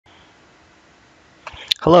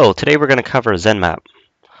Hello, today we're going to cover Zenmap.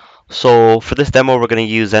 So for this demo, we're going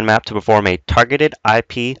to use Zenmap to perform a targeted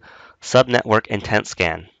IP subnetwork intent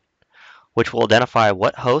scan, which will identify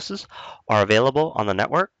what hosts are available on the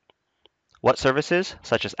network, what services,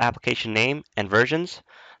 such as application name and versions,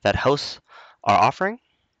 that hosts are offering,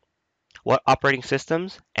 what operating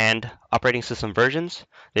systems and operating system versions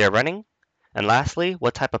they are running, and lastly,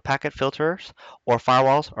 what type of packet filters or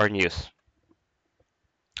firewalls are in use.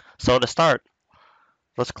 So to start,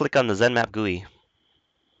 let's click on the Zenmap GUI.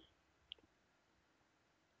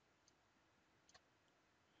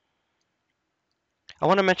 I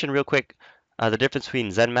want to mention real quick the difference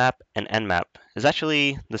between Zenmap and Nmap is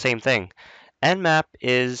actually the same thing. Nmap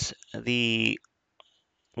is the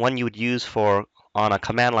one you would use for on a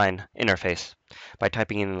command line interface by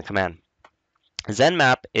typing in the command.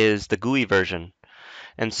 Zenmap is the GUI version,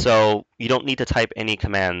 and so you don't need to type any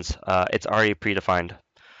commands. It's already predefined,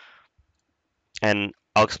 and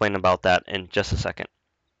I'll explain about that in just a second.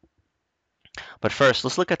 But first,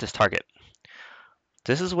 let's look at this target.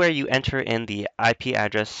 This is where you enter in the IP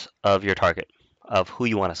address of your target, of who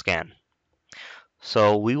you want to scan.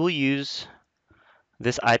 So we will use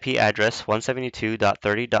this IP address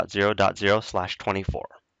 172.30.0.0/24.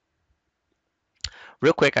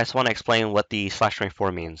 Real quick, I just want to explain what the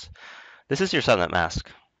 /24 means. This is your subnet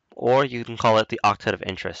mask, or you can call it the octet of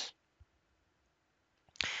interest.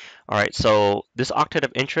 All right, so this octet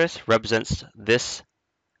of interest represents this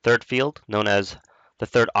third field known as the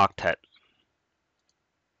third octet.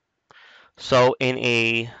 So in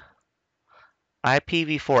a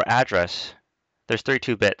IPv4 address, there's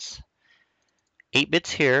 32 bits. 8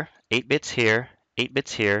 bits here, 8 bits here, 8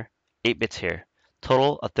 bits here, 8 bits here.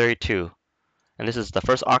 Total of 32. And this is the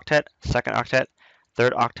first octet, second octet,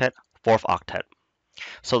 third octet, fourth octet.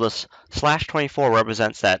 So this /24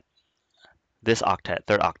 represents this octet,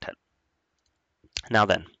 third octet. Now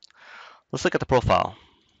then, let's look at the profile.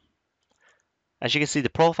 As you can see,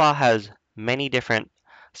 the profile has many different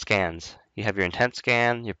scans. You have your intent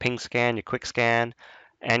scan, your ping scan, your quick scan,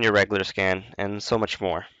 and your regular scan, and so much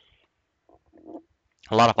more.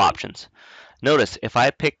 A lot of options. Notice if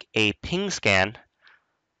I pick a ping scan,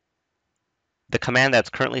 the command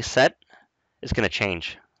that's currently set is going to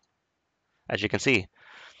change. As you can see,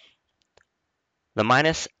 the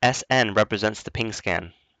 -SN represents the ping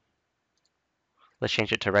scan. Let's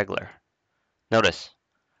change it to regular. Notice,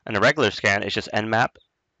 in a regular scan, it's just Nmap,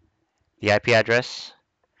 the IP address,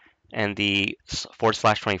 and the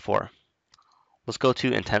 /24. Let's go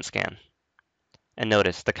to intent scan. And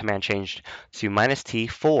notice the command changed to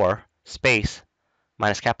 -T4 space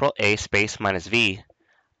 -A space -V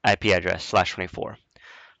IP address /24.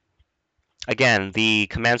 Again, the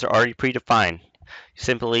commands are already predefined. You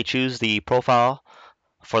simply choose the profile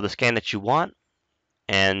for the scan that you want,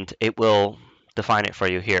 and it will define it for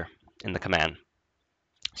you here in the command.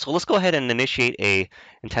 So let's go ahead and initiate a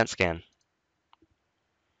intent scan.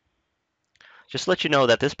 Just to let you know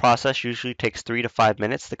that this process usually takes 3 to 5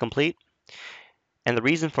 minutes to complete. And the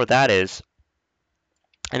reason for that is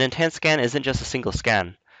an intent scan isn't just a single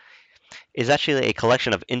scan. It's actually a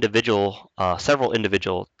collection of several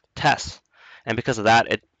individual tests. And because of that,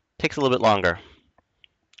 it takes a little bit longer.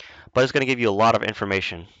 But it's going to give you a lot of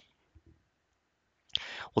information.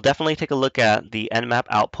 We'll definitely take a look at the Nmap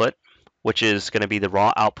output, which is going to be the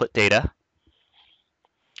raw output data.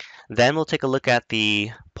 Then we'll take a look at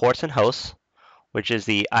the ports and hosts, which is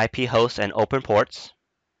the IP hosts and open ports.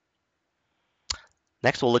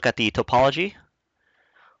 Next, we'll look at the topology.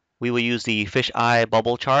 We will use the fisheye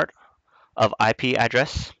bubble chart of IP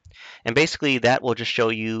address. And basically, that will just show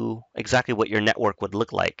you exactly what your network would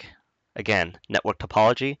look like. Again, network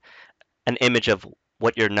topology, an image of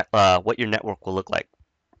what your network will look like.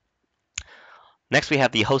 Next, we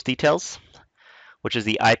have the host details, which is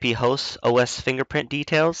the IP host OS fingerprint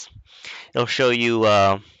details. It'll show you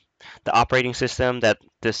the operating system that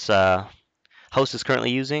this host is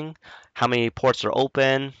currently using, how many ports are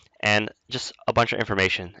open, and just a bunch of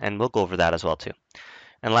information. And we'll go over that as well too.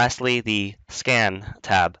 And lastly, the scans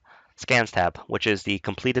tab, which is the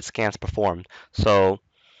completed scans performed. So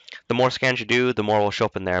the more scans you do, the more will show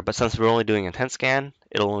up in there. But since we're only doing intent scan,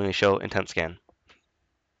 it'll only show intent scan.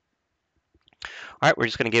 All right, we're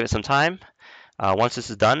just going to give it some time. Once this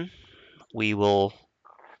is done, we will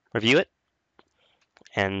review it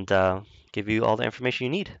and give you all the information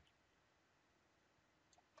you need.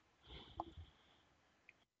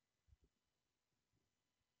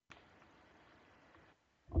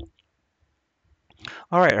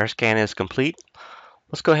 All right, our scan is complete.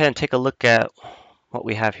 Let's go ahead and take a look at what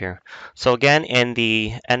we have here. So again, in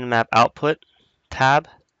the Nmap output tab,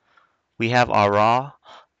 we have our raw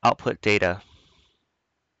output data.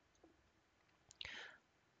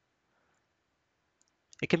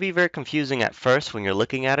 It can be very confusing at first when you're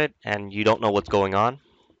looking at it and you don't know what's going on,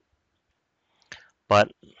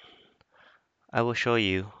 but I will show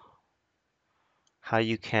you how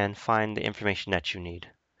you can find the information that you need.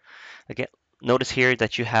 Again, notice here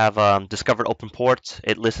that you have discovered open ports.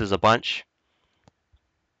 It lists a bunch.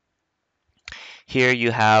 Here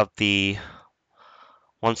you have the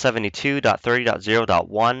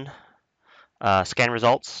 172.30.0.1 scan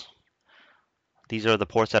results. These are the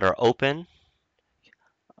ports that are open.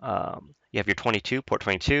 You have your 22, port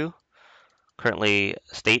 22. Currently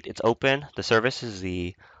state it's open. The service is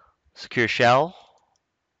the secure shell,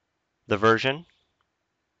 the version,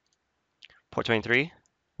 port 23,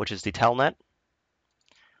 which is the telnet,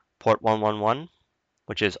 port 111,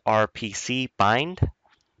 which is RPC bind.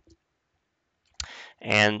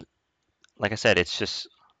 And like I said, it's just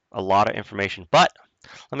a lot of information. But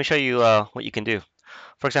let me show you what you can do.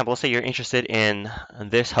 For example, let's say you're interested in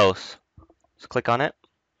this host. Just click on it,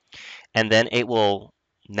 and then it will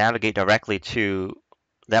navigate directly to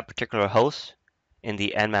that particular host in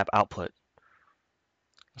the Nmap output.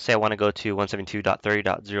 Let's say I want to go to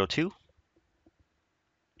 172.30.02.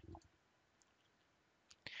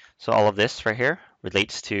 So all of this right here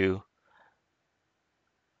relates to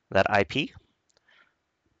that IP.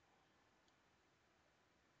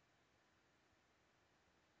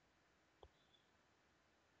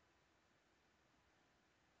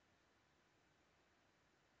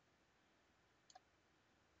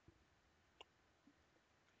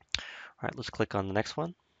 All right, let's click on the next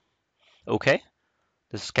one. Okay,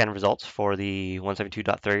 this is scan results for the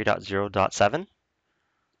 172.30.0.7.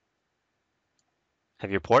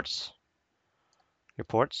 Have your ports.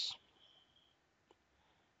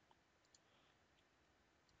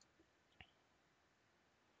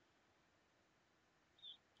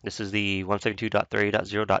 This is the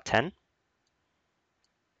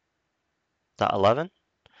 172.30.0.10.11.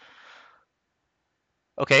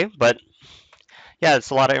 Okay, but yeah,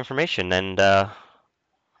 it's a lot of information. And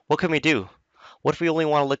what can we do? What if we only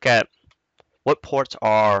want to look at what ports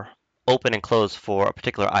are open and closed for a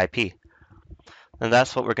particular IP? And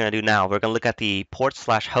that's what we're going to do now. We're going to look at the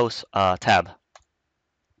port/host tab.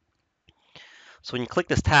 So when you click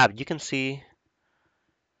this tab, you can see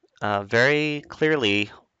very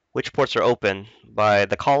clearly which ports are open by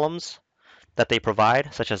the columns that they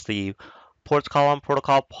provide, such as the ports column,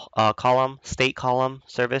 protocol column, state column,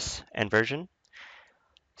 service, and version.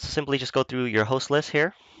 So simply just go through your host list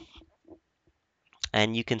here,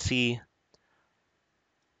 and you can see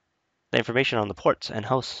the information on the ports and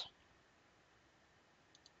hosts.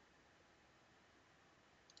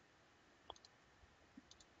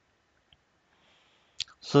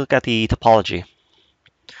 So look at the topology.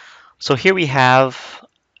 So here we have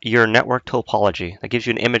your network topology. That gives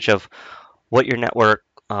you an image of what your network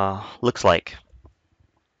looks like.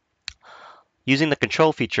 Using the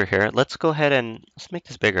control feature here, let's go ahead and let's make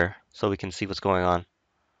this bigger so we can see what's going on.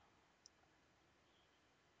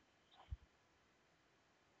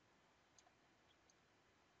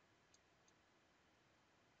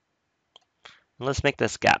 And let's make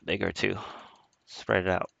this gap bigger too. Spread it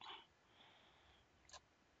out.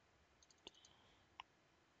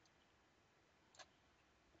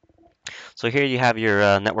 So here you have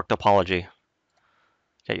your network topology. You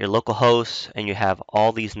got your local hosts, and you have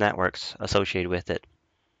all these networks associated with it.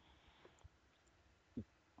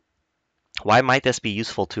 Why might this be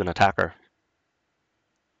useful to an attacker?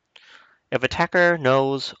 If attacker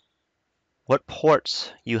knows what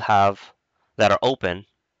ports you have that are open,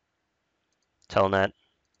 telnet,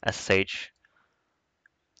 SSH,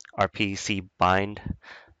 RPC bind,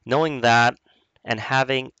 knowing that and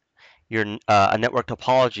having your a network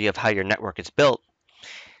topology of how your network is built,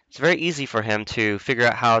 it's very easy for him to figure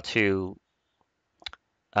out how to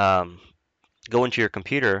um, go into your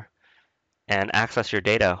computer and access your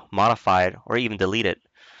data, modify it, or even delete it.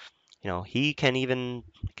 He can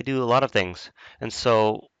do a lot of things. And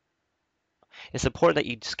so it's important that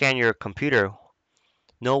you scan your computer,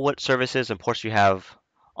 know what services and ports you have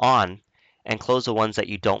on, and close the ones that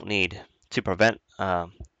you don't need to prevent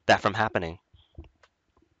that from happening.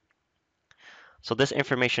 So this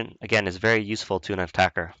information, again, is very useful to an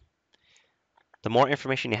attacker. The more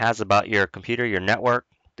information he has about your computer, your network,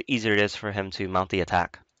 the easier it is for him to mount the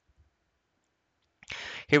attack.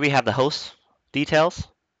 Here we have the host details.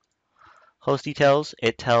 Host details,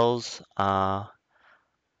 it tells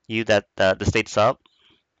you that the state's up,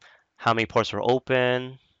 how many ports are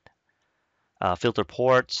open, filter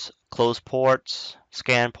ports, close ports,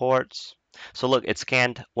 scan ports. So look, it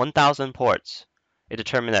scanned 1,000 ports. It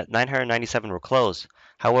determined that 997 were closed.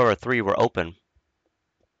 However, 3 were open.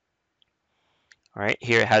 All right,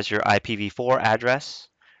 here it has your IPv4 address.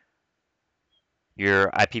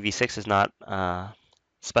 your IPv6 is not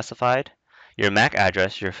specified, your MAC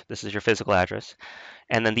address, this is your physical address,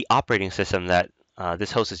 and then the operating system that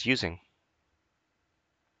this host is using.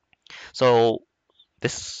 So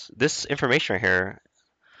this information right here,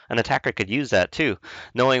 an attacker could use that too.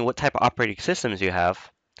 Knowing what type of operating systems you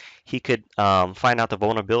have, he could find out the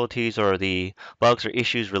vulnerabilities or the bugs or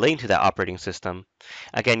issues relating to that operating system.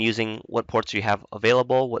 Again, using what ports you have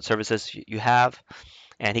available, what services you have,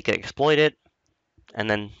 and he could exploit it, and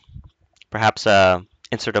then perhaps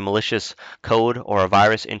insert a malicious code or a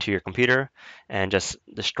virus into your computer and just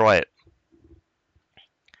destroy it.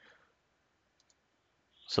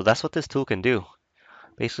 So that's what this tool can do.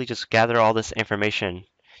 Basically just gather all this information,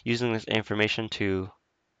 using this information to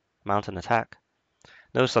mount an attack.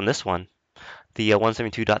 Notice on this one, the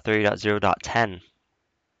 172.30.0.10.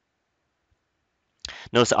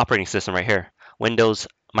 Notice the operating system right here.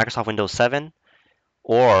 Microsoft Windows 7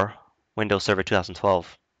 or Windows Server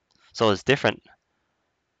 2012. So it's different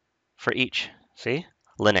for each. See?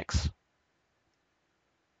 Linux.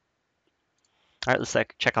 All right, let's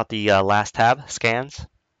check out the last tab, scans.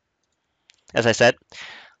 As I said,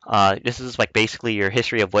 this is like basically your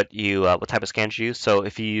history of what type of scans you use. So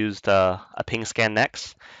if you used a ping scan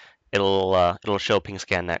next, it'll show ping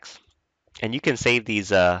scan next, and you can save these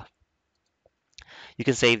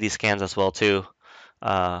scans as well too.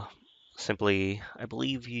 Uh, Simply, I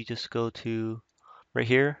believe you just go to right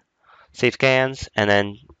here, save scans, and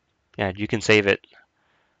then yeah, you can save it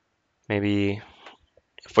maybe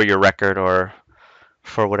for your record or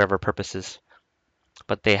for whatever purposes.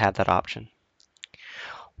 But they have that option.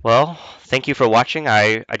 Well, thank you for watching.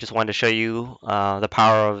 I just wanted to show you the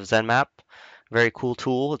power of Zenmap. Very cool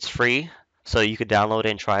tool. It's free, so you could download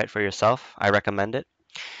it and try it for yourself. I recommend it.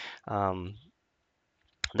 Um,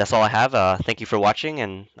 that's all I have. Thank you for watching,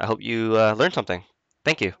 and I hope you learned something.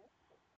 Thank you.